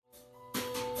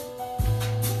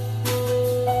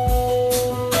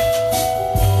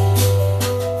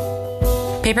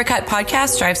Paper Cut Podcast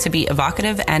strives to be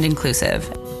evocative and inclusive.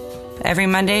 Every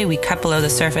Monday, we cut below the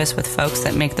surface with folks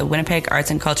that make the Winnipeg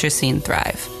arts and culture scene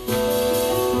thrive.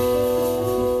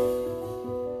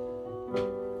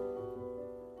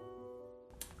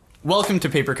 Welcome to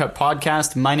Paper Cut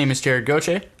Podcast. My name is Jared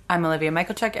Gauthier. I'm Olivia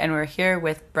Michalchuk, and we're here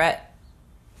with Brett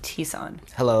Tison.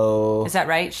 Hello. Is that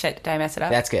right? Shit, did I mess it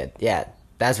up? That's good. Yeah,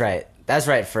 that's right. That's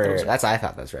right for... That's I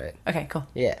thought that's right. Okay, cool.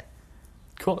 Yeah.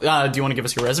 Cool. Do you want to give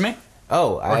us your resume?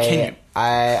 Oh, can you?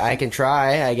 I can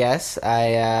try, I guess.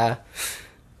 I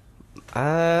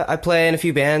play in a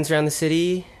few bands around the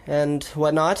city and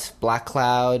whatnot. Black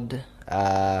Cloud,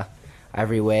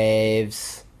 Ivory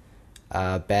Waves,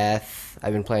 Beth.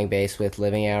 I've been playing bass with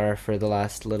Living Hour for the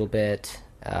last little bit.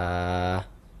 And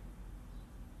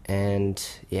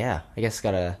yeah, I guess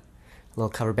got a little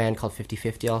cover band called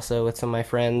 50/50 also with some of my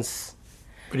friends.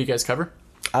 What do you guys cover?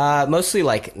 Mostly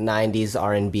like 90s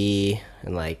R&B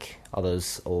and like all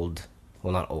those old,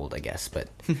 well not old I guess, but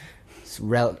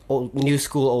new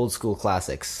school, old school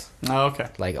classics. Oh, okay.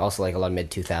 Like also like a lot of mid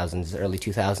 2000s, early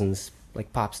 2000s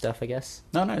like pop stuff, I guess.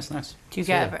 Oh, nice. Do you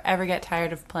ever get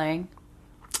tired of playing?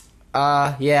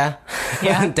 Yeah.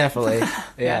 Yeah? Definitely.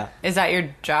 Yeah. Is that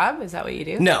your job? Is that what you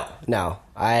do? No.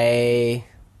 I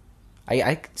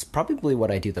it's probably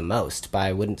what I do the most, but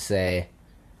I wouldn't say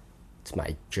it's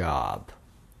my job.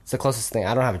 It's the closest thing.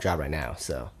 I don't have a job right now,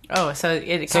 so. Oh, so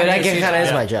it kind of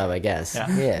is my job, I guess.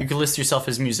 Yeah. You could list yourself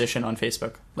as musician on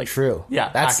Facebook. Like True.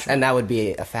 Yeah. And that would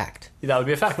be a fact. That would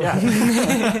be a fact.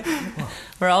 Yeah.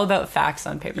 We're all about facts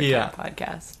on Paper Cut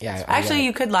Podcast. Yeah. Actually,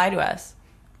 you could lie to us.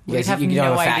 You guys, We'd have you no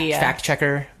don't have a idea. fact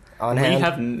checker on We hand?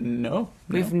 have no.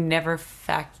 We've never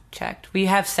fact checked. We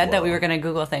have said that we were going to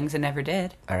Google things and never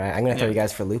did. All right, I'm going to throw you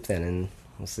guys for a loop then, and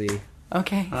we'll see.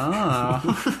 Okay.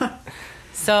 Ah.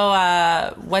 So,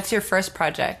 what's your first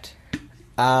project?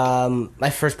 My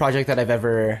first project that I've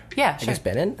ever, Yeah, I guess,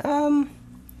 been in.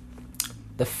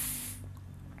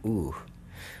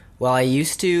 Well, I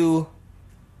used to,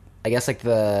 I guess, like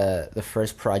the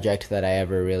first project that I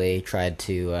ever really tried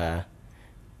to,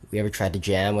 we ever tried to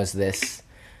jam was this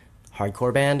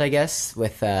hardcore band, I guess,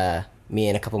 with me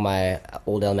and a couple of my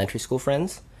old elementary school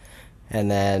friends, and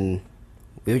then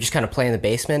we would just kind of play in the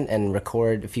basement and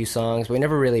record a few songs. We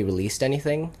never really released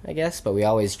anything, I guess, but we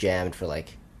always jammed for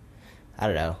like, I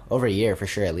don't know, over a year for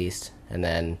sure at least. And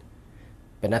then,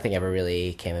 but nothing ever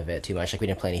really came of it too much. Like we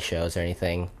didn't play any shows or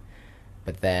anything.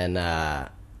 But then, How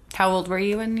old were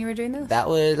you when you were doing this? that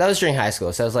was during high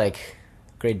school. So I was like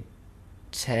grade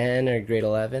 10 or grade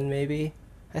 11 maybe,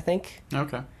 I think.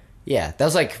 Okay. Yeah, that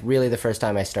was like really the first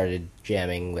time I started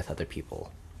jamming with other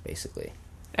people, basically.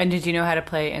 And did you know how to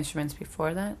play instruments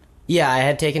before that? Yeah, I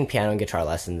had taken piano and guitar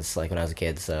lessons like when I was a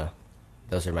kid, so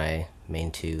those are my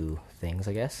main two things,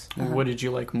 I guess. What did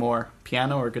you like more,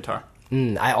 piano or guitar?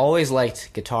 I always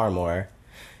liked guitar more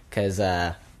because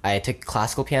I took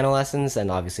classical piano lessons, and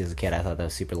obviously as a kid I thought that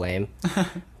was super lame.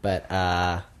 But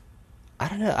I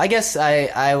don't know. I guess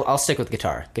I'll stick with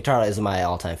guitar. Guitar is my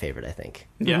all-time favorite, I think.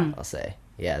 Yeah. I'll say.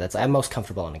 Yeah, I'm most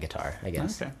comfortable on a guitar, I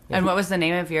guess. Okay. And what was the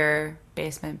name of your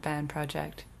basement band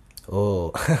project?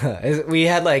 Oh, we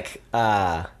had like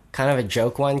kind of a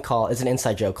joke one called, it's an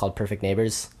inside joke called Perfect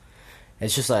Neighbors.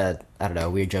 It's just a, I don't know,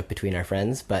 weird joke between our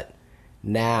friends, but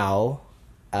now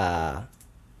the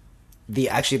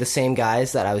same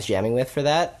guys that I was jamming with for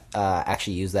that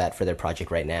actually use that for their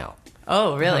project right now.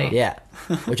 Oh, really? Yeah,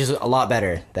 which is a lot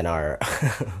better than our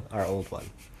our old one.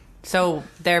 So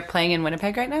they're playing in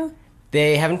Winnipeg right now?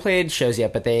 They haven't played shows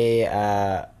yet, but they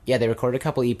recorded a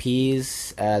couple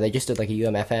EPs. They just did like a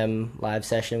UMFM live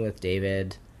session with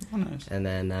David. Oh, nice. And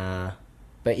then,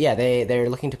 but yeah, they're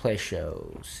looking to play a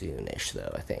show soonish, though,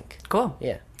 I think. Cool.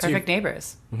 Yeah. Perfect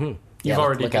neighbors. Mm-hmm. You've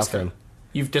already look out for them.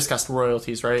 You've discussed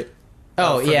royalties, right?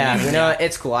 Oh, for yeah. the- You know,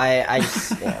 it's cool. I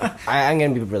just, you know, I'm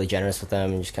going to be really generous with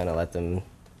them and just kind of let them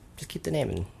just keep the name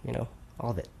and, you know,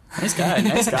 all of it. Nice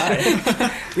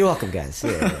guy. You're welcome, guys.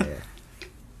 Yeah.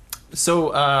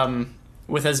 So,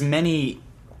 with as many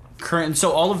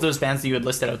so all of those bands that you had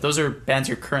listed out, those are bands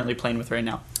you're currently playing with right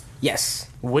now. Yes.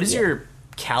 What does your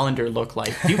calendar look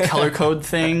like? Do you color code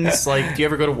things? Like, do you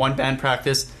ever go to one band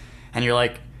practice and you're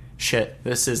like, shit,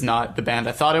 this is not the band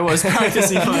I thought I was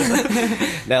practicing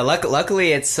with? No,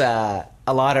 luckily it's a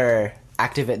lot are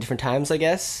active at different times, I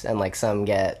guess, and like some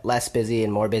get less busy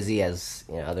and more busy as,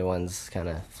 you know, other ones kind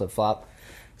of flip-flop.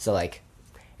 So like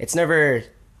it's never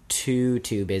too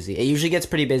busy. It usually gets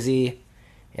pretty busy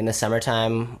in the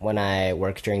summertime when I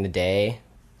work during the day,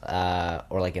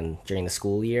 or like during the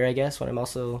school year, I guess, when I'm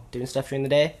also doing stuff during the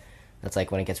day. That's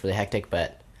like when it gets really hectic,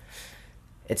 but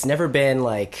it's never been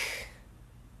like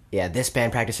yeah, this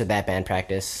band practice or that band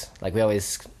practice. Like, we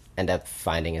always end up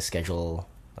finding a schedule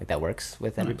like that works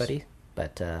with everybody.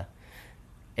 But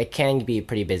it can be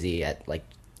pretty busy at like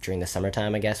during the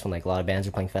summertime, I guess, when like a lot of bands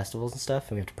are playing festivals and stuff,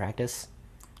 and we have to practice.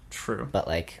 True. But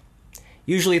like,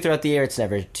 usually throughout the year, it's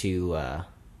never too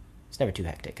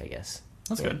hectic, I guess.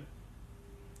 That's good.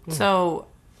 So,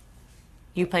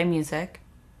 you play music.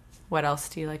 What else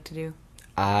do you like to do?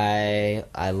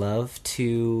 I love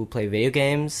to play video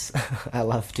games. I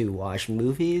love to watch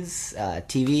movies,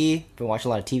 TV. Been watching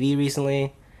a lot of TV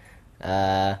recently.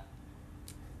 Yeah,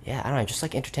 I don't know. Just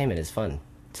like entertainment is fun.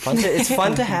 It's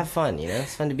fun to have fun. You know,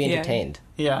 it's fun to be entertained.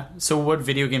 Yeah. So what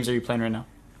video games are you playing right now?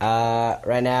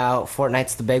 Right now,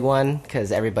 Fortnite's the big one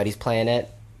because everybody's playing it.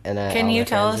 And Can you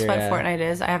tell us what Fortnite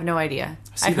is? I have no idea.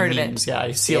 I've heard of it. Yeah,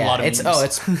 I see a lot of memes.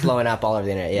 It's blowing up all over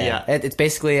the internet. Yeah, it's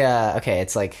basically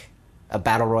it's like a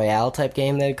battle royale type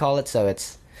game, they'd call it. So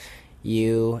it's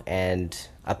you and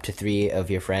up to 3 of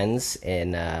your friends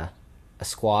in a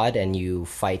squad, and you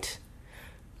fight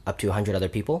up to 100 other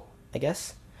people, I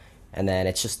guess. And then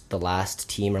it's just the last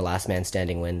team or last man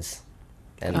standing wins.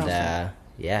 And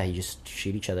you just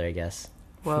shoot each other, I guess.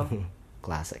 Whoa.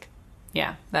 Classic.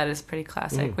 Yeah, that is pretty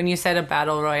classic. When you said a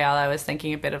battle royale, I was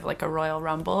thinking a bit of like a Royal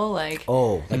Rumble, like a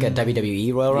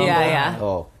WWE Royal Rumble. Yeah.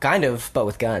 Oh, kind of, but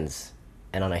with guns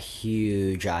and on a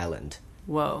huge island.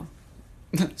 Whoa.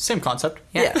 Same concept.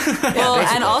 Yeah. Well,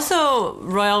 and also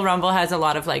Royal Rumble has a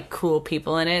lot of like cool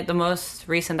people in it. The most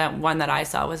recent one that I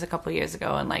saw was a couple years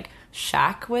ago, and like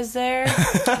Shaq was there.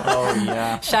 Oh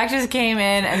yeah. Shaq just came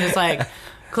in and just like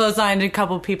clotheslined a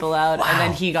couple people out, and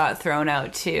then he got thrown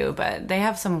out too. But they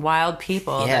have some wild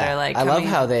people that are like. I love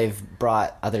how they've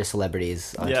brought other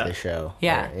celebrities onto the show.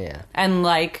 Yeah. And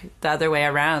like the other way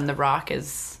around, The Rock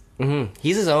is. Mm-hmm.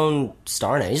 He's his own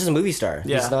star now. He's just a movie star.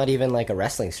 Yeah. He's not even like a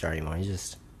wrestling star anymore. He's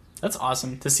just. That's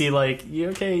awesome to see. Like,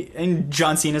 and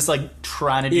John Cena's like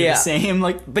trying to do the same.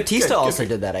 Like Batista also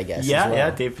did that, I guess. Yeah, as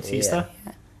well. Dave Batista.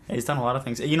 Yeah, he's done a lot of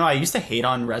things. You know, I used to hate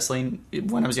on wrestling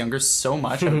when I was younger so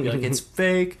much. I would be like, it's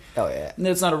fake. Oh yeah,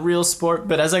 it's not a real sport.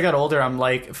 But as I got older, I'm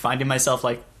like finding myself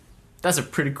like, that's a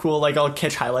pretty cool. Like, I'll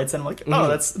catch highlights and I'm like, oh,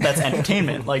 that's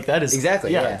entertainment. Like, that is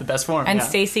exactly the best form. And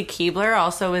Stacy Keibler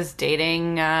also was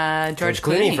dating George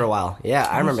Clooney for a while. Yeah,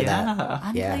 I remember that.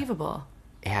 Unbelievable.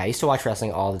 Yeah, I used to watch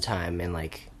wrestling all the time in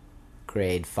like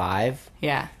grade 5.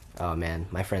 Yeah. Oh man,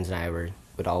 my friends and I would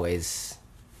always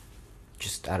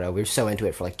just, I don't know, we were so into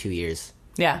it for like 2 years.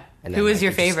 Yeah. And who was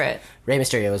your favorite? Rey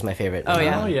Mysterio was my favorite. Oh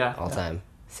yeah. All time.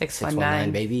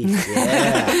 619 baby.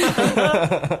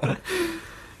 Yeah.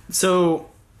 So,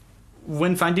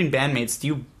 when finding bandmates,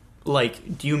 do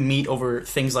you meet over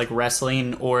things like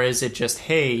wrestling, or is it just,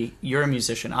 hey, you're a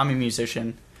musician, I'm a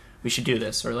musician, we should do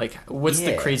this? Or like, what's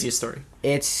the craziest story?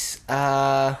 It's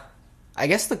I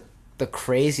guess the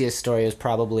craziest story is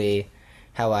probably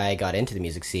how I got into the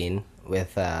music scene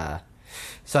with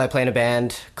so I play in a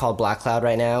band called Black Cloud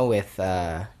right now with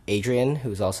Adrian,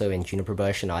 who's also in Juniper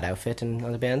Bush and Odd Outfit and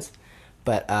other bands.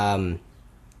 But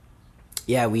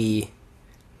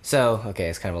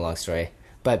it's kind of a long story.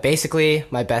 But basically,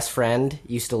 my best friend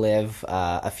used to live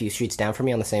a few streets down from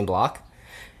me on the same block.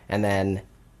 And then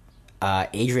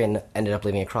Adrian ended up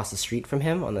living across the street from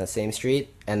him on the same street.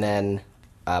 And then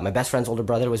my best friend's older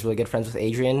brother was really good friends with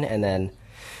Adrian. And then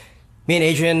me and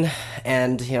Adrian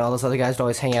and, all those other guys would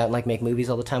always hang out and, like, make movies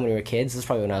all the time when we were kids. This is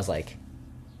probably when I was, like,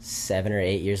 7 or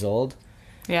 8 years old.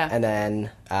 Yeah. And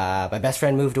then my best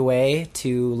friend moved away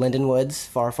to Linden Woods,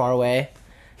 far, far away.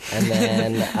 And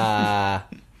then,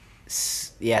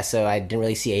 so I didn't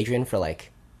really see Adrian for, like,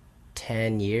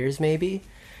 10 years, maybe.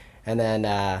 And then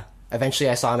eventually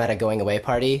I saw him at a going-away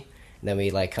party. And then we,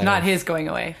 like, Not his going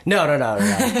away. No.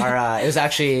 It was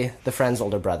actually the friend's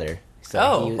older brother.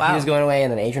 So he was going away,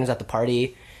 and then Adrian was at the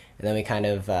party. And then we kind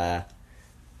of,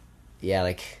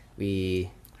 we...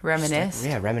 Reminisce?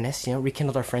 Reminisce,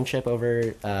 rekindled our friendship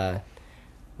over,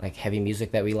 like, heavy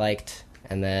music that we liked.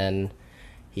 And then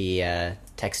he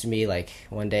texted me, like,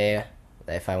 one day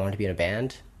if I wanted to be in a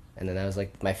band. And then that was,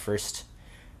 like, my first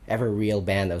ever real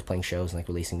band that was playing shows and, like,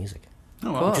 releasing music.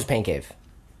 Oh, wow. Cool. Which was Pain Cave.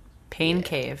 Pain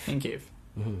Cave.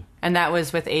 Mm-hmm. And that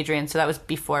was with Adrian, so that was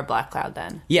before Black Cloud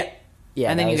then? Yeah.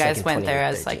 And then you guys went there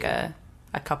as, like, a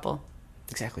couple.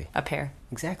 Exactly. A pair.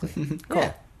 Exactly.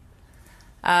 Cool.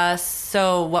 Yeah.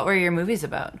 So what were your movies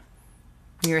about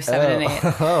when you were 7 and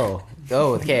 8?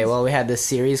 Okay. Well, we had this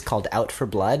series called Out for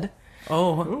Blood.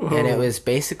 Oh. And it was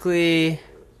basically,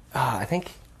 I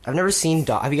think, I've never seen,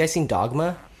 have you guys seen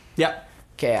Dogma? Yeah.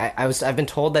 Okay, I've been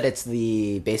told that it's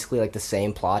basically like the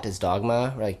same plot as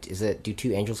Dogma. Like, do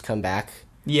two angels come back?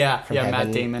 Yeah, from Matt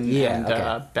heaven? Damon and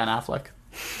Ben Affleck.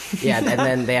 Yeah, and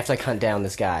then they have to like hunt down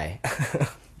this guy,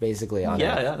 basically. On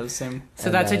Yeah, it. yeah, the same. So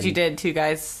And that's what then- you did,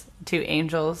 two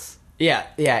angels. Yeah.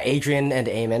 Adrian and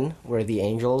Eamon were the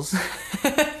angels,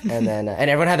 and then and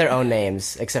everyone had their own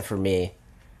names except for me.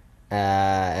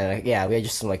 And we had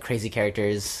just some like crazy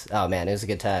characters. Oh man, it was a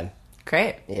good time.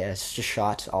 Great. Yeah, it's just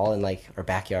shot all in like our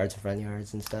backyards and front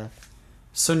yards and stuff.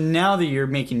 So now that you're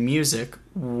making music,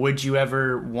 would you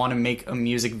ever want to make a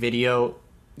music video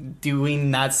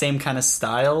doing that same kind of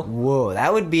style? Whoa,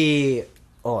 that would be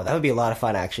a lot of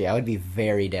fun actually. I would be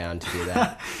very down to do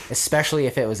that. Especially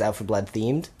if it was Out for Blood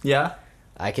themed. Yeah?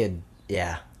 I could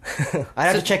I'd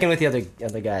have to check in with the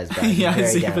other guys, but I'd be Yeah, very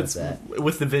see down if with it's that.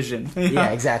 with the vision.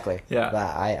 Yeah, exactly. Yeah.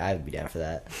 But I'd be down for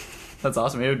that. That's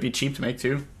awesome. It would be cheap to make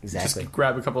too. Exactly. Just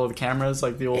grab a couple of the cameras,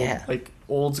 like the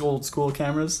old school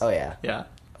cameras. Oh yeah. Yeah.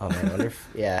 Oh man, I wonder if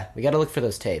we gotta look for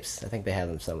those tapes. I think they have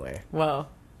them somewhere. Whoa.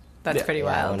 That's Yeah. pretty Yeah,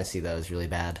 I wild. want to see those really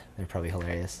bad. They're probably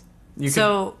hilarious. You could,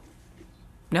 So,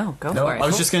 no, go no, for it. I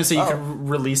was just gonna say you Oh. could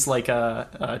release like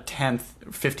a 10th,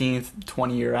 15th,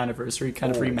 20-year anniversary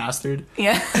kind of remastered.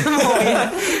 Yeah.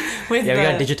 With Yeah, we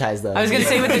gotta the- digitize those. I was gonna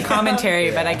say with the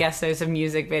commentary, but I guess there's a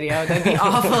music video. That'd be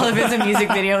awful if it's a music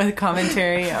video with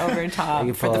commentary over top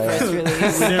You for the pull it. first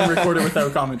release. We didn't record it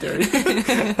without commentary.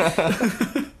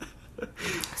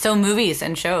 So movies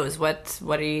and shows, what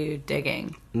are you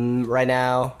digging? Right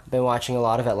now, been watching a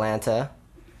lot of Atlanta.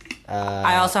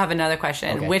 I also have another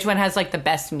question. okay. Which one has like the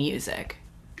best music?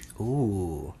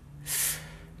 Ooh.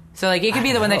 So like it could be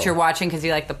I the don't one that know. you're watching because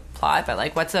you like the plot, but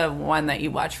like what's a one that you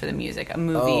watch for the music? A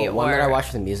movie Oh, or one that I watch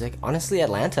for the music. Honestly,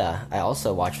 Atlanta. I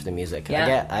also watch for the music.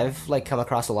 Yeah. I've like come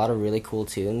across a lot of really cool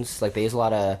tunes. Like they use a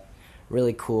lot of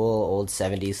really cool old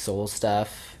 '70s soul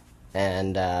stuff,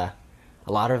 and a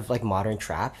lot of like modern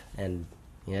trap. And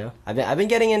I've been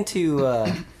getting into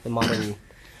the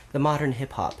modern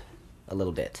hip hop a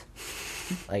little bit.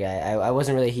 Like I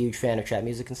wasn't really a huge fan of trap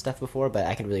music and stuff before, but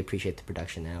I can really appreciate the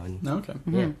production now. And Okay.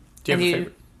 yeah, Do you have And a you-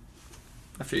 favorite?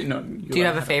 After you, no, do you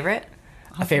have a favorite?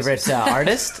 a favorite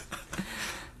artist.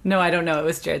 No, I don't know. It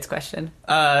was Jared's question.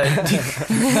 Tried to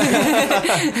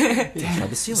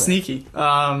steal it. Sneaky.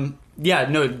 Yeah,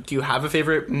 no, do you have a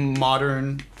favorite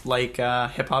modern, like,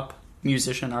 hip-hop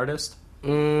musician artist?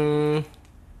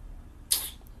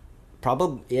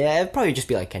 Probably, yeah, it'd probably just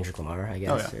be like Kendrick Lamar, I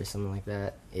guess, yeah. or something like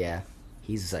that. Yeah,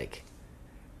 he's like,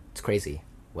 it's crazy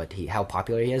how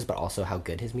popular he is, but also how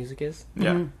good his music is.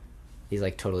 Yeah. He's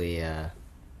like totally, I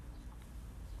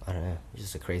don't know, he's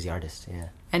just a crazy artist. Yeah.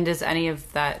 And does any of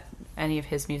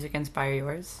his music inspire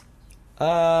yours?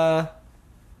 I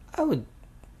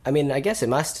guess it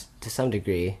must to some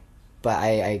degree, but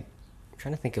I'm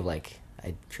trying to think of like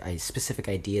specific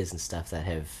ideas and stuff that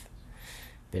have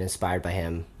been inspired by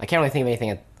him. I can't really think of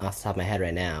anything off the top of my head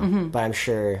right now, but I'm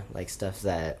sure like stuff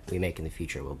that we make in the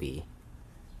future will be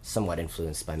somewhat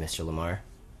influenced by Mr. Lamar.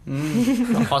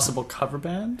 A possible cover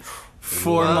band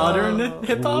for modern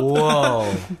hip-hop?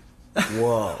 Whoa.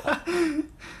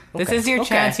 This Okay. is your Okay.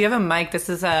 chance. You have a mic. This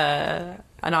is an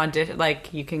audition.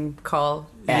 Like you can call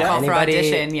for Anybody-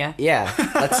 audition. Yeah. Yeah.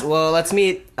 Let's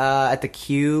meet at the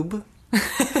Cube.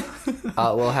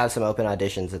 We'll have some open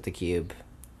auditions at the Cube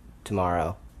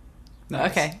tomorrow. Nice.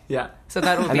 Okay. Yeah. So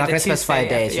that will I'm be not the going to specify a Tuesday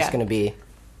day. after- It's just going to be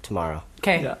tomorrow.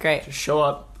 Okay, Yeah. great. Just show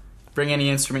up, bring any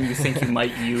instrument you think you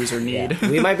might use or need. Yeah.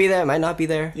 We might be there. Might not be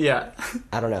there. Yeah.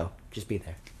 I don't know. Just be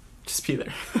there. Just be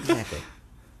there. Exactly.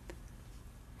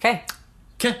 Okay,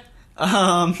 Okay.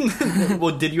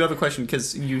 Well, did you have a question?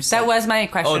 Because you said... that was my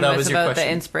question. Oh, that was your about question.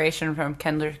 the inspiration from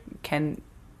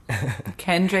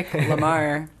Kendrick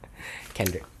Lamar.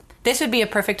 Kendrick. This would be a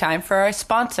perfect time for our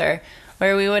sponsor,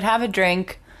 where we would have a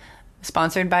drink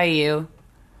sponsored by you.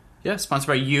 Yeah, sponsored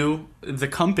by you, the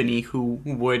company who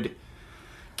would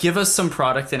give us some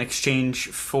product in exchange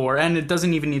for, and it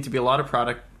doesn't even need to be a lot of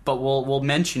product, but we'll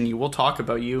mention you, we'll talk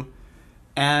about you,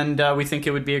 and we think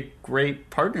it would be a great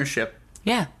partnership.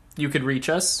 Yeah, You could reach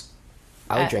us.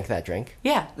 I would drink that drink.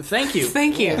 yeah. Thank you.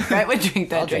 Thank you. Brett would drink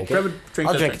that I'll drink. drink it. Brett would drink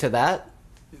I'll that drink drink. to that.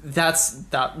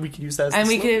 We could use that as And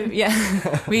the we slogan. could,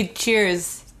 yeah, we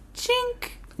cheers, chink,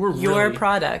 We're your really-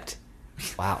 product.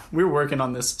 Wow. We're working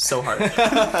on this so hard.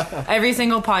 Every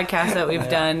single podcast that we've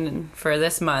done for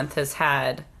this month has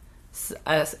had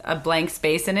a blank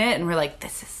space in it, and we're like,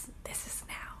 this is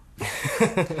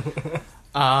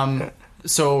now.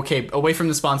 So, okay, away from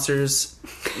the sponsors,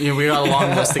 we got a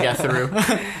long list to get through.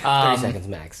 30 seconds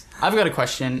max. I've got a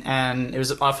question, and it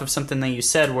was off of something that you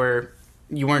said where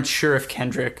you weren't sure if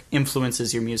Kendrick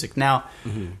influences your music. Now,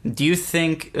 do you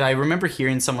think... I remember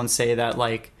hearing someone say that,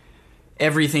 like,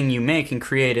 everything you make and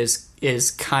create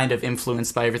is kind of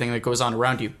influenced by everything that goes on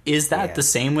around you. Is that the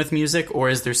same with music, or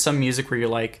is there some music where you're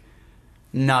like,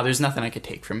 no, there's nothing I could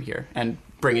take from here and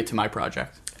bring it to my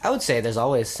project? I would say there's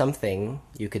always something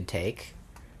you could take.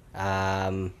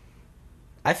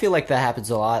 I feel like that happens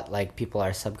a lot. Like, people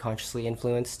are subconsciously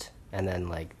influenced, and then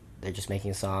like they're just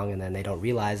making a song, and then they don't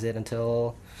realize it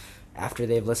until after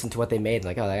they've listened to what they made.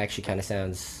 Like, oh, that actually kind of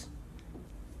sounds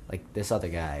like this other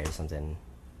guy or something.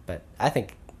 But I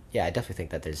definitely think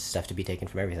that there's stuff to be taken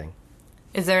from everything.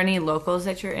 Is there any locals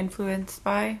that you're influenced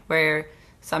by, where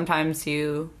sometimes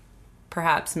you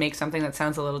perhaps make something that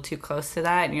sounds a little too close to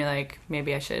that, and you're like,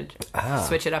 maybe I should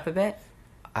switch it up a bit?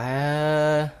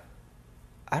 I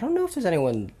don't know if there's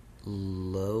anyone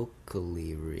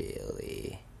locally,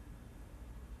 really.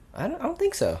 I don't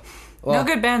think so. Well, no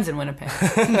good bands in Winnipeg.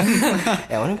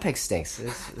 Yeah, Winnipeg stinks.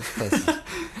 It's places.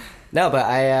 No, but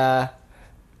I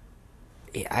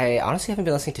honestly haven't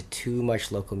been listening to too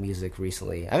much local music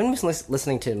recently. I haven't been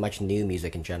listening to much new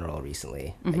music in general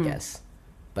recently, I guess.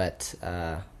 But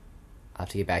I'll have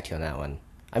to get back to you on that one.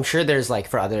 I'm sure there's, like,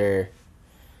 for other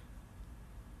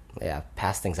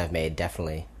past things I've made,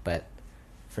 definitely. But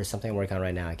for something I'm working on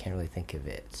right now, I can't really think of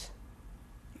it.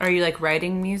 Are you, like,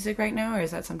 writing music right now, or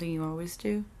is that something you always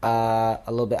do? A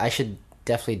little bit. I should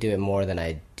definitely do it more than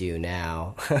I do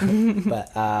now.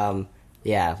 But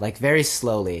yeah, like, very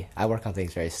slowly. I work on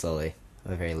things very slowly.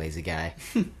 I'm a very lazy guy.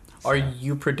 Are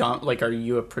you a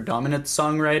predominant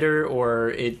songwriter,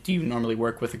 or do you normally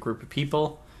work with a group of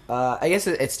people? I guess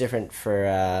it's different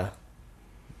for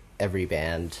every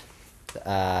band.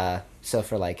 So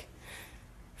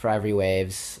for Ivory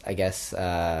Waves, I guess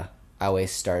I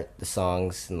always start the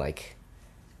songs and like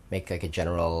make like a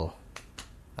general,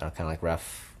 I don't know, kind of like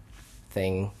rough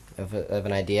thing of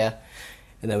an idea,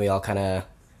 and then we all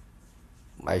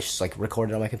I just like record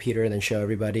it on my computer and then show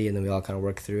everybody, and then we all kind of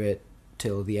work through it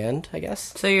till the end, I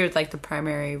guess. So you're like the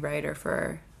primary writer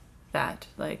for that,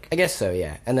 like? I guess so,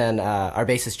 yeah. And then our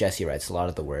bassist Jesse writes a lot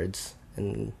of the words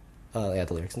and the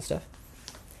lyrics and stuff.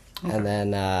 Okay. And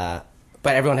then,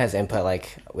 but everyone has input.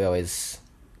 Like, we always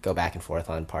go back and forth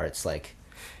on parts. Like,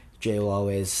 Jay will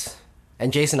always,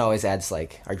 and Jason always adds,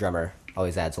 like, our drummer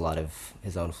always adds a lot of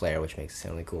his own flair, which makes it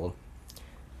sound really cool.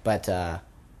 But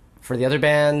for the other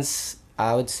bands,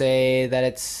 I would say that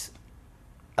it's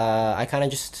I kind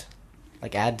of just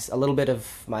like add a little bit of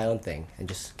my own thing and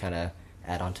just kind of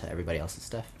add on to everybody else's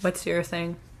stuff. What's your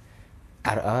thing?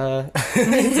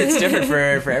 It's different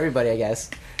for everybody, I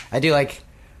guess. I do like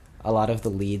a lot of the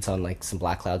leads on like some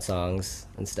Black Cloud songs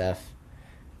and stuff,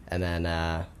 and then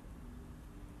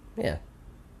yeah,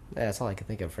 that's all I can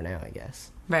think of for now, I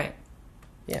guess. Right.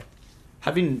 Yeah.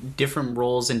 Having different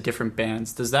roles in different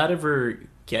bands, does that ever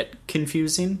get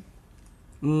confusing?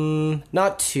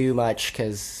 Not too much,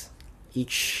 because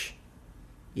each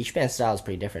band's style is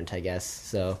pretty different, I guess.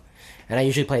 So, and I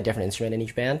usually play a different instrument in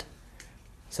each band,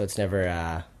 so it's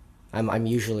never. I'm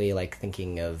usually like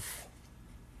thinking of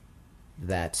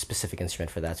that specific instrument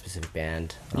for that specific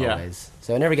band always.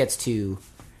 So it never gets too.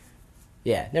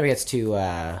 Yeah, never gets too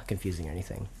confusing or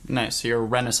anything. Nice. So you're a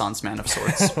Renaissance man of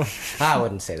sorts. I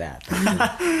wouldn't say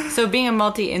that. So being a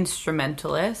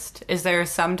multi-instrumentalist, is there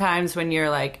sometimes when you're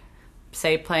like,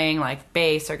 say, playing like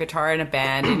bass or guitar in a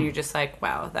band and you're just like,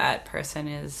 wow, that person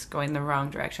is going the wrong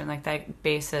direction, like that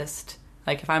bassist,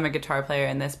 like if I'm a guitar player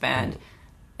in this band,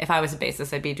 if I was a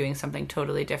bassist, I'd be doing something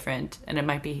totally different, and it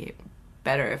might be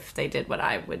better if they did what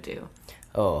I would do.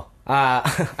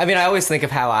 I mean, I always think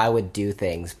of how I would do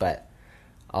things, but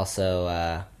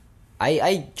also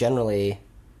I generally,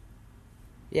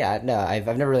 I've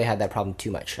never really had that problem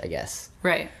too much, I guess.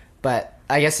 Right. But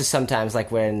I guess it's sometimes like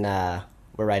when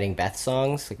we're writing Beth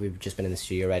songs, like we've just been in the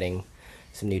studio writing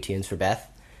some new tunes for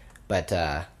Beth, but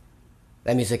that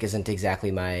music isn't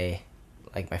exactly my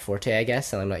forte, I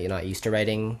guess, and I'm not used to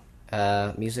writing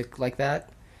music like that.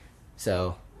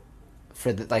 So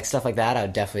for stuff like that, I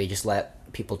would definitely just let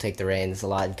people take the reins a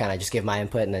lot and kind of just give my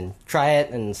input and then try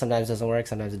it, and sometimes it doesn't work,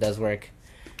 sometimes it does work.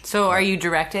 So are you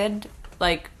directed?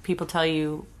 Like, people tell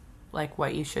you like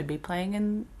what you should be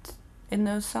playing in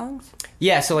those songs?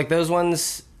 Yeah, so like those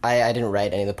ones, I didn't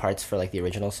write any of the parts for like the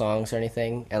original songs or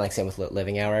anything, and like same with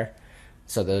Living Hour.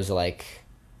 So those are like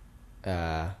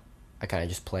I kind of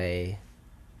just play.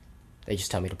 They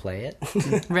just tell me to play it.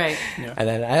 Right. Yeah. And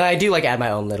then I do like add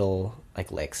my own little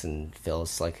like licks and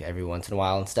fills like every once in a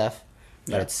while and stuff.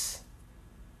 But it's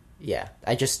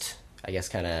I guess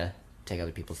kind of take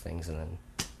other people's things and then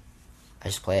I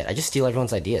just play it. I just steal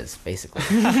everyone's ideas, basically.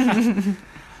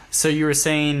 So you were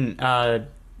saying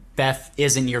Beth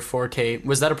isn't your forte.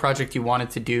 Was that a project you wanted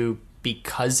to do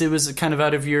because it was kind of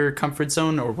out of your comfort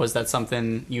zone, or was that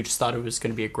something you just thought it was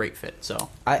going to be a great fit? So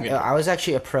I was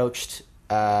actually approached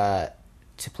to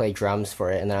play drums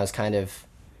for it, and then I was kind of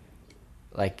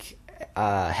like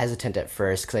hesitant at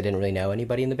first because I didn't really know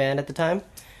anybody in the band at the time.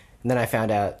 And then I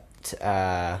found out,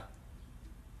 I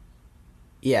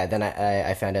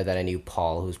found out that I knew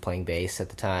Paul, who was playing bass at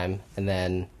the time, and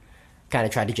then kind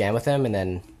of tried to jam with him, and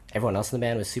then everyone else in the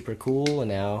band was super cool,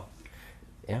 and now,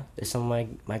 they're some of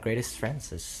my greatest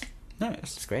friends. It's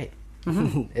nice. great.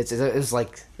 It's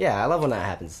like, I love when that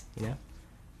happens,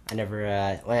 I never,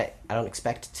 I don't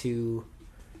expect to,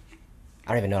 I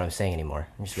don't even know what I'm saying anymore.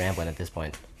 I'm just rambling at this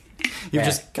point. You've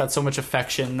just got so much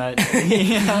affection that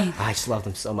I just love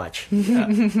them so much. Yeah.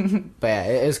 But yeah,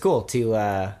 it was cool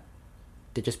to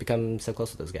just become so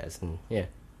close with those guys, and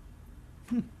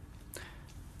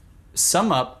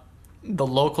Sum up the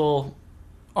local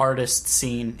artist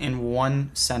scene in one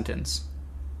sentence.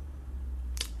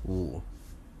 Ooh.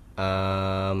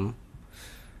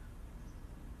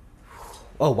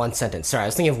 One sentence. Sorry, I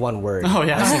was thinking of one word. Oh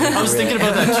yeah, I was thinking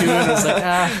about that too, and I was like,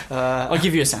 I'll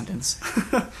give you a sentence.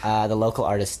 The local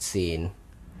artist scene.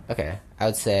 Okay, I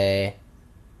would say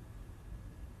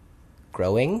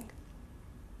growing.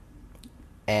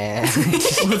 And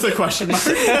With a question mark.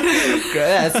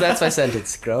 that's my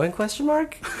sentence. Growing question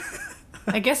mark?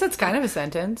 I guess that's kind of a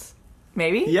sentence.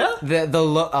 Maybe? Yeah.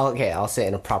 Okay, I'll say it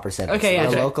in a proper sentence. Okay, yeah,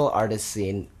 the sure. local artist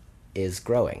scene is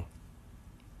growing.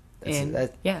 Yeah.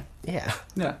 Yeah.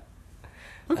 Yeah.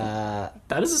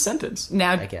 That is a sentence.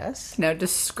 Now, I guess. now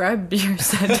describe your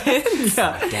sentence.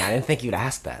 Yeah. Yeah, I didn't think you'd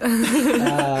ask that.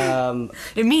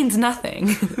 It means nothing.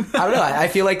 I don't know. I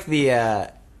feel like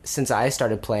since I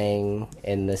started playing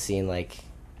in the scene, like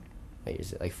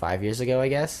 5 years ago, I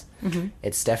guess. Mm-hmm.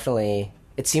 It's definitely.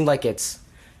 It seemed like it's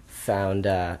found,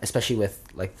 especially with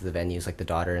like the venues, like the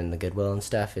Daughter and the Goodwill and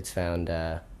stuff. It's found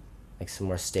like some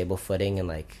more stable footing and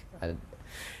like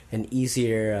an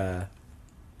easier,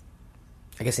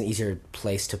 I guess, an easier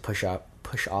place to push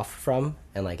off from,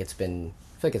 and like I feel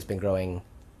like it's been growing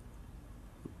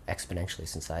exponentially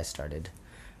since I started.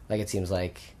 Like it seems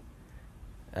like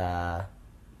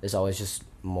there's always just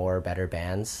more better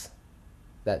bands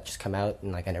that just come out,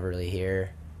 and like I never really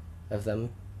hear of them.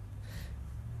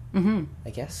 Mm-hmm. I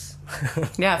guess. Yeah,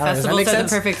 Does that festivals make are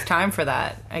sense? the perfect time for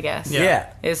that, I guess.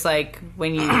 Yeah. It's like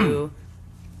when you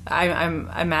I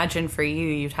imagine for you,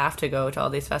 you'd have to go to all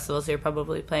these festivals. You're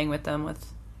probably playing the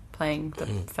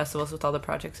festivals with all the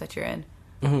projects that you're in.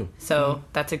 Mm-hmm. So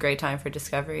that's a great time for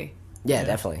discovery. Yeah,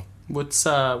 definitely. What's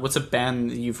a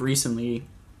band that you've recently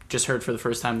just heard for the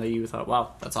first time that you thought,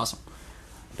 wow, that's awesome?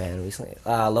 Band recently,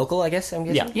 local, I guess. I'm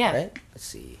guessing. Yeah. Right. Let's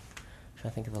see. I'm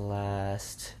trying to think of the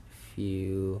last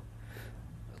few.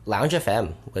 Lounge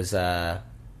FM was.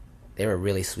 They were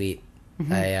really sweet.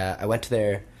 Mm-hmm. I went to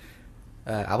their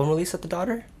album release at the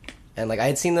Daughter, and like I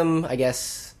had seen them, I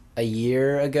guess, a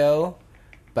year ago,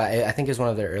 but I think it was one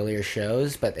of their earlier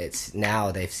shows. But it's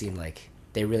now they've seemed like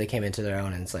they really came into their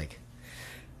own, and it's like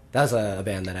that was a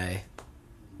band that I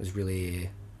was really.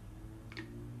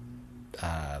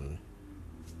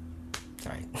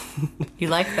 Sorry. You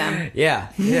like them. Yeah.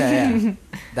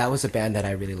 That was a band that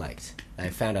I really liked. I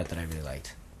found out that I really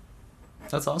liked.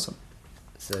 That's awesome.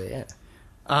 So yeah.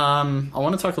 I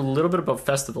want to talk a little bit about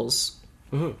festivals.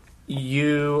 Mm-hmm.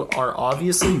 You are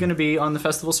obviously going to be on the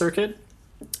festival circuit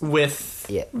with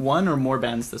one or more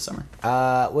bands this summer.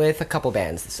 With a couple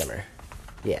bands this summer.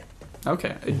 Yeah.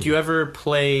 Okay. Do you ever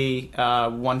play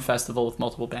one festival with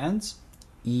multiple bands?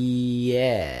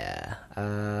 Yeah.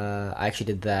 I actually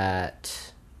did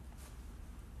that.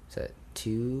 Was that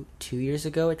two years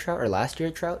ago at Trout, or last year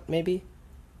at Trout? Maybe.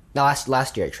 No,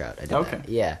 last year at Trout. I did that.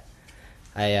 Yeah.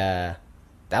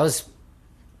 That was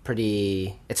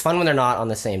pretty. It's fun when they're not on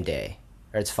the same day,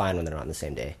 or it's fine when they're not on the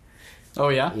same day. Oh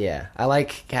yeah. Yeah, I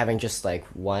like having just like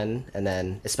one, and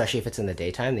then especially if it's in the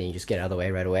daytime, then you just get out of the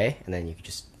way right away, and then you can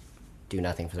just do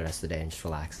nothing for the rest of the day and just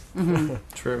relax. Mm-hmm.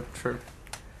 True.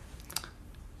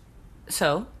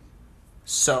 So,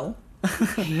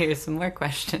 here's some more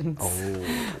questions.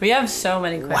 Oh. We have so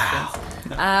many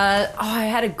questions. Wow. I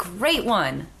had a great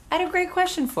one. I had a great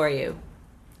question for you.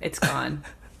 It's gone.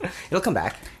 It'll come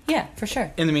back. Yeah, for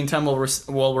sure. In the meantime,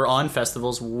 while we're on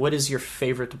festivals, what is your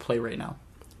favorite to play right now?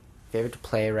 Favorite to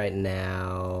play right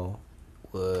now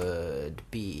would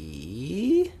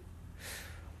be,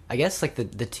 I guess, like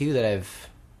the two that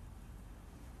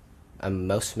I'm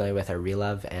most familiar with are Real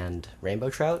Love and Rainbow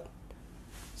Trout.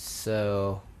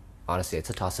 So honestly, it's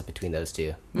a toss up between those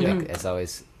two. Yeah. Like, it's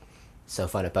always so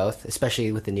fun at both,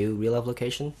 especially with the new Real Love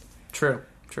location. True.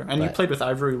 Sure. And you But- played with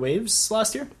Ivory Waves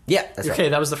last year? Yeah, that's Okay, right.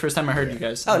 that was the first time I heard you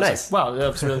guys. Oh, I was nice. like, wow,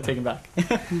 that was really taken back.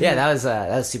 Yeah, that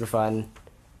was super fun.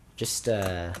 Just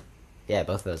yeah, both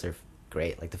of those are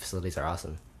great. Like the facilities are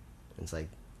awesome. It's like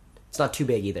it's not too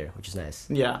big either, which is nice.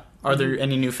 Yeah. Are there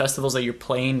any new festivals that you're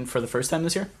playing for the first time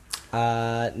this year?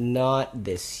 Not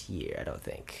this year, I don't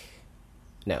think.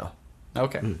 No.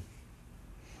 Okay.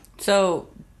 So,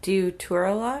 do you tour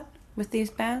a lot with these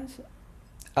bands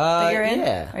that you're in?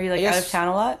 Yeah. Are you like I out guess of town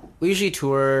a lot? We usually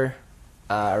tour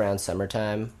around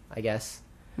summertime, I guess.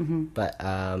 Mm-hmm. But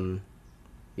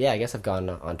yeah, I guess I've gone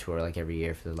on tour like every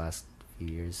year for the last few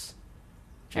years.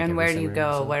 Like And every where do you summer,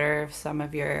 go? so. What are some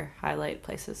of your highlight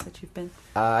places that you've been?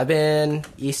 I've been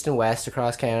east and west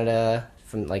across Canada,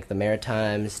 from like the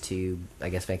Maritimes to I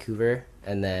guess Vancouver,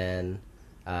 and then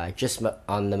just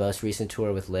on the most recent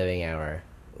tour with Living Hour,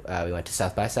 we went to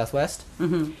South by Southwest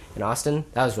in Austin.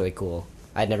 That was really cool.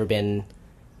 I'd never been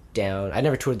down. I'd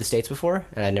never toured the States before,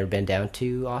 and I'd never been down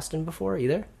to Austin before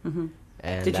either. Mm-hmm.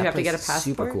 And Did you that have to get place a is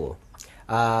super passport? cool.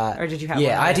 Or did you have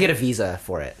Yeah, one I had to already? get a visa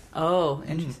for it. Oh,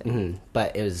 interesting. Hmm.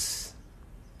 But it was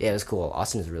cool.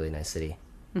 Austin is a really nice city.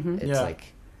 It's Yeah.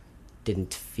 like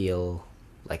didn't feel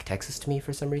like Texas to me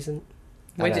for some reason.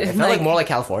 I Which don't know, is it felt like like- more like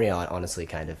California, honestly,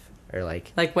 kind of, or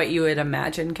like Like what you would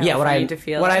imagine yeah, California to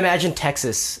feel what I like. imagine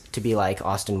Texas to be like.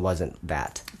 Austin wasn't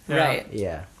that. Yeah. Right.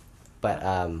 Yeah, but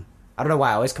I don't know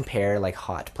why I always compare like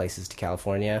hot places to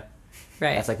California.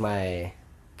 Right. That's like my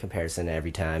comparison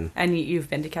every time. And you've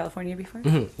been to California before?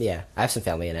 Yeah, I have some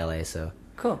family in LA, so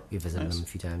Cool. we visited Nice. them a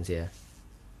few times. Yeah.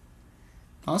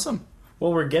 Awesome.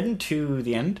 Well, we're getting to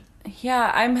the end.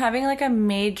 Yeah, I'm having like a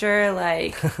major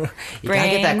like You gotta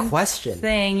brain get that question.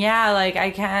 thing. Yeah, like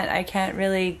I can't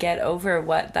really get over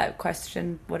what that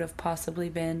question would have possibly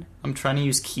been. I'm trying to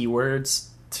use keywords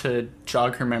to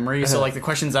jog her memory. So, like, the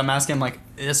questions I'm asking, I'm like,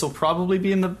 this will probably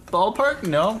be in the ballpark?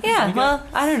 No? Yeah, You got- well,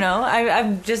 I don't know.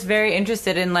 I'm just very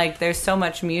interested in like there's so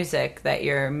much music that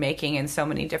you're making in so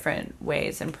many different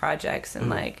ways and projects, and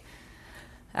like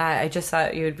I just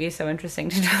thought you would be so interesting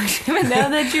to talk to. But now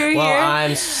that you're Well, here,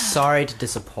 I'm sorry to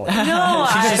disappoint. no,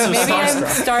 just so maybe I'm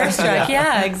starstruck. starstruck.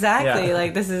 Yeah, exactly. Yeah.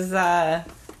 Like this is a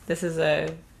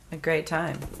great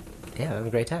time. Yeah, I'm having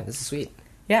a great time. This is sweet.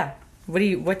 Yeah.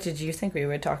 What did you think we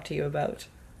would talk to you about?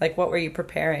 Like, what were you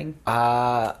preparing?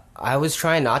 I was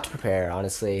trying not to prepare,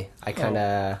 honestly. I kind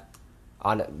of...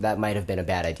 that might have been a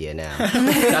bad idea now.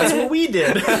 That's what we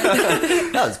did.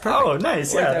 That was perfect. Oh,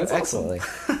 nice. Yeah, that's Excellently.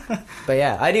 But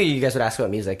yeah, I knew you guys would ask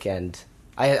about music, and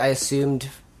I assumed...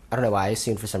 I don't know why, I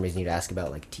assumed for some reason you'd ask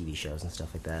about, like, TV shows and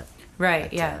stuff like that. Right,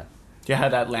 But, yeah. You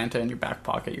had Atlanta in your back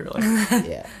pocket. You were like,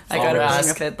 Yeah. I got to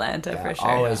Always. bring up Atlanta Yeah, for sure.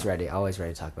 Always ready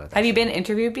to talk about that. Have you been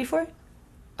interviewed before?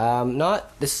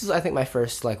 Not... This is, I think, my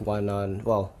first, like, one on...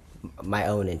 Well, my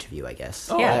own interview, I guess.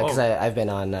 Oh, Yeah. Because I've been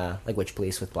on, like, Witch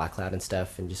Police with Black Cloud and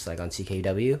stuff, and just, like, on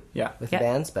CKW yeah. with Yeah. the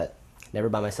bands, but never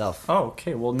by myself. Oh,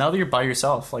 okay. Well, now that you're by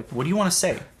yourself, like, what do you want to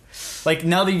say? Like,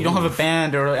 now that you don't have a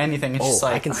band or anything, it's just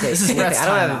like, I can say this is anything. Brett's I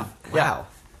don't time have. now.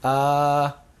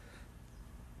 Wow.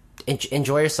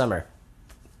 Enjoy your summer.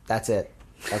 That's it.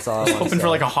 That's all I want to Hoping say. for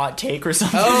like a hot take or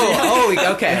something.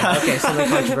 Okay, something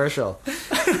controversial.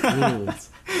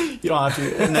 You don't have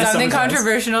to. and then Something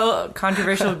someone else-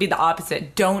 controversial would be the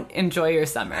opposite. Don't enjoy your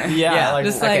summer. Yeah, like,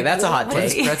 just Okay, like, that's a hot what-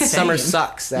 take. Summer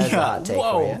sucks. That's a Yeah, hot take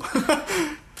whoa.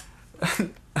 for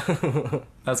you.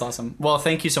 That's awesome. Well,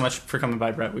 thank you so much for coming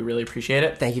by, Brett. We really appreciate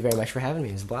it. Thank you very much for having me.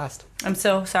 It was a blast. I'm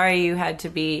so sorry you had to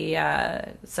be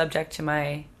subject to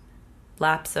my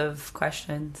lapse of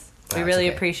questions. We That's really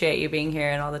okay. appreciate you being here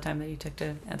and all the time that you took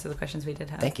to answer the questions we did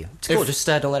have. Thank you. It's cool. Just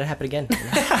don't let it happen again.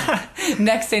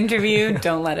 Next interview,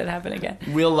 don't let it happen again.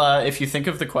 We'll, if you think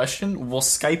of the question, we'll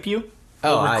Skype you.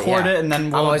 We'll yeah. record it, and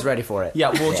then we'll. I'm always ready for it. Yeah,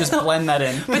 we'll just blend that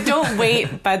in. But don't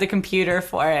wait by the computer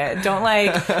for it. Don't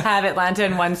like have Atlanta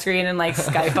in one screen and like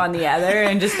Skype on the other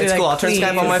and just be It's like, cool. I'll turn "Please."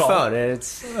 Skype on my Call. phone. And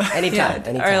it's anytime. Yeah.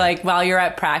 Anytime. Or like while you're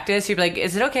at practice, you'd be like,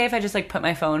 "Is it okay if I just like put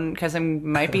my phone because I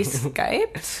might be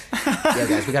Skyped?" Yeah,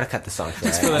 guys, we gotta cut this song.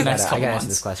 Just for the next I couple gotta answer months.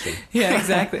 this question. Yeah,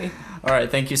 exactly. All right,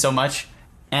 thank you so much,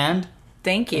 and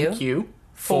Thank you, thank you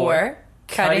for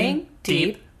cutting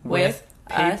deep with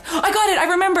Pape. us. I got it.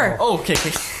 I remember. Oh, okay.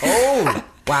 Oh,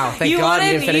 wow! Thank God you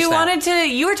didn't finish that.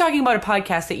 You were talking about a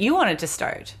podcast that you wanted to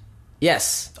start.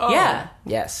 Yes. Oh. Yeah.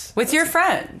 Yes. With your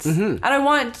friends. And I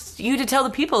want you to tell the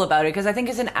people about it because I think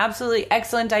it's an absolutely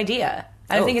excellent idea.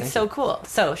 And I Oh, think it's so thank cool.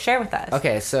 So share with us.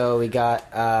 Okay, so we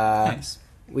got Nice.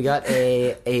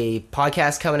 a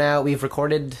podcast coming out. We've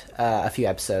recorded a few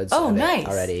episodes Oh, of it nice.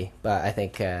 already, but I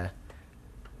think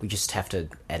we just have to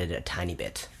edit it a tiny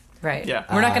bit. Right. Yeah.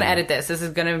 We're not going to edit this. This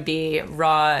is going to be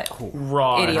raw.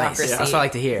 Raw. Idiocracy. Yeah. That's what I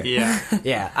like to hear. Yeah.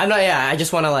 Yeah, I'm not. Yeah, I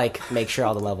just want to like make sure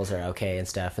all the levels are okay and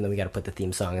stuff, and then we got to put the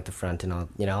theme song at the front and all,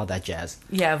 all that jazz.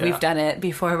 Yeah, we've Yeah. done it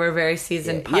before. We're very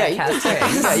seasoned Yeah,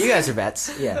 podcasters. yeah, you guys are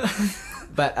vets. Yeah,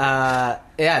 but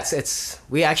yeah, it's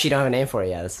we actually don't have a name for it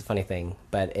yet. That's the funny thing,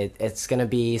 but it's gonna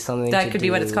be something That could be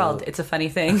what it's called. It's a funny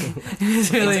thing.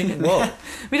 It's really. Whoa,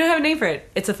 We don't have a name for it.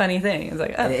 It's a funny thing. It's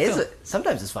like, oh, it is. cool.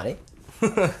 Sometimes it's funny,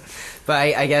 but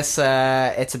I guess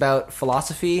it's about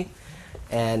philosophy,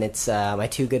 and it's my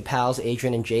two good pals,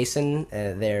 Adrian and Jason.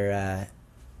 They're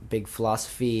big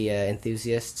philosophy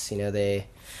enthusiasts.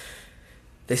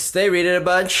 They read it a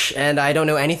bunch, and I don't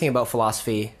know anything about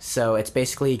philosophy, so it's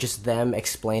basically just them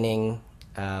explaining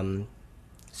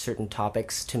certain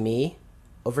topics to me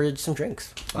over some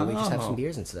drinks while we just have some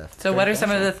beers and stuff. So, what are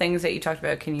some of the things that you talked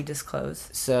about? Can you disclose?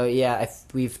 So yeah,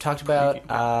 we've talked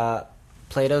about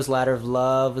Plato's Ladder of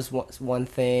Love was one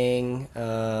thing.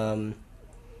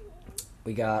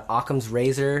 We got Occam's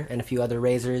Razor and a few other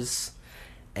razors,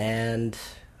 and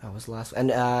what was the last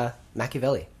one? And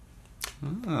Machiavelli.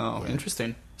 Oh,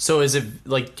 interesting. So is it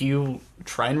like, do you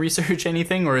try and research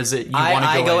anything, or is it you want to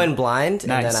I go go in blind,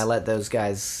 Nice. and then I let those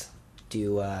guys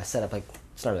do set up, like,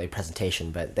 it's not really a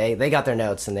presentation, but they got their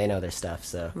notes and they know their stuff.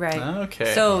 So Right.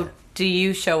 Okay. So, do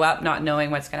you show up not knowing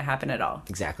what's going to happen at all?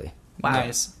 exactly, Wow.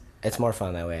 Nice. it's more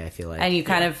fun that way. I feel like, And you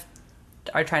kind of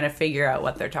are trying to figure out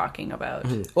what they're talking about.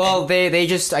 well, they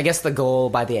just, I guess the goal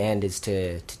by the end is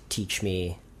to teach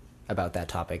me about that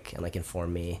topic and like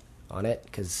inform me on it,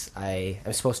 because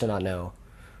I'm supposed to not know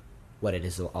what it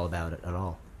is all about at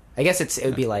all. I guess it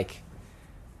would be like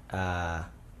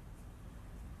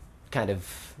kind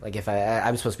of like if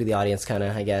I'm supposed to be the audience, kind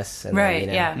of, I guess, and then, Right,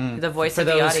 yeah. The voice for of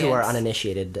the those audience. who are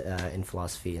uninitiated in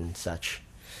philosophy and such.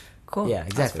 Cool. Yeah, That's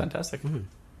exactly. fantastic.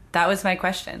 That was my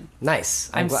question. Nice.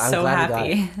 I'm glad so we got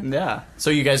happy. it. Yeah. So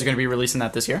you guys are going to be releasing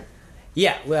that this year?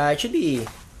 Yeah, well, it should be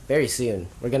very soon.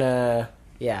 We're gonna,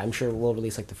 I'm sure we'll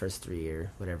release like the first 3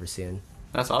 or whatever soon.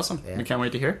 That's awesome. Yeah. We can't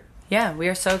wait to hear. Yeah, we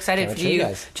are so excited Can't for wait to show you you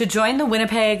guys. to join the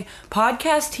Winnipeg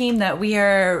podcast team that we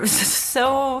are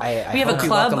so... I we have a hope you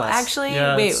club, welcome us. actually.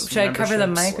 Yeah, Wait, it's should I cover the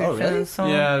memberships. microphone? Oh, really? So-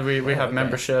 Yeah, we have okay.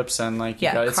 memberships, and like, you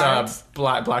Yeah, guys, it's cards. a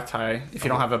black tie. If you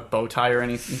don't have a bow tie or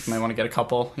anything, you might want to get a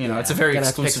couple. It's a very Gonna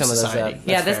have to pick exclusive some of those society. up.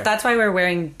 Yeah, That's fair. that's why we're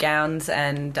wearing gowns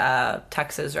and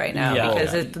tuxes right now, Yeah.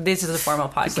 because Yeah. this is a formal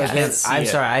podcast. can't see I'm it.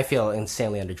 sorry, I feel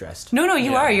insanely underdressed. No,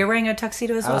 you Yeah. are. You're wearing a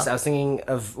tuxedo as I well. was thinking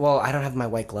of, well, I don't have my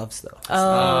white gloves though.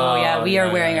 Oh, yeah, we are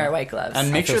yeah, wearing yeah. our white gloves.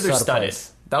 And make I feel sure they're so out of studded.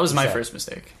 place. That was my So- first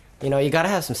mistake. You gotta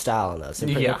have some style in those. They're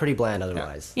Yeah. pretty bland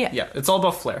otherwise. yeah. Yeah, it's all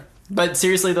about flair. But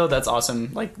seriously though, that's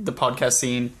awesome. Like, the podcast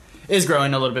scene is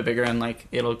growing a little bit bigger, and like,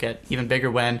 it'll get even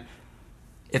bigger when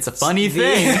it's a funny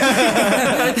thing.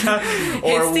 It's the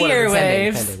whatever.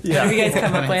 airwaves. Pending. What have you guys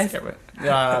come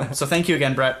up with? So thank you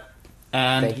again, Brett.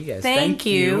 And Thank you guys. Thank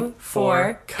you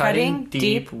for cutting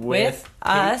deep with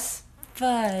us,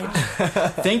 Fudge.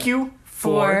 Thank you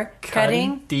For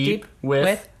cutting deep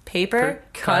with Paper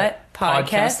Cut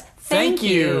Podcast. Thank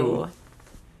you.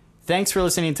 Thanks for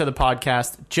listening to the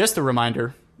podcast. Just a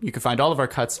reminder, you can find all of our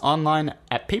cuts online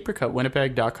at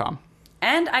papercutwinnipeg.com.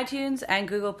 And iTunes and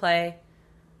Google Play.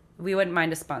 We wouldn't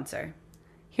mind a sponsor.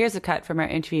 Here's a cut from our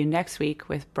interview next week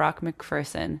with Brock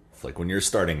McPherson. It's like when you're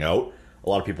starting out, a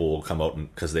lot of people will come out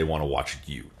because they want to watch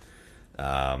you.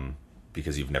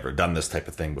 Because you've never done this type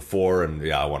of thing before, and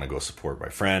I want to go support my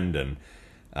friend. And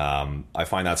I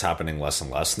find that's happening less and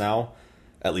less now,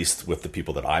 at least with the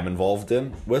people that I'm involved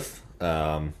with.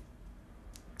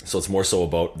 So it's more so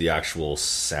about the actual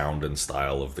sound and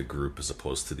style of the group as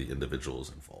opposed to the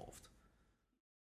individuals involved.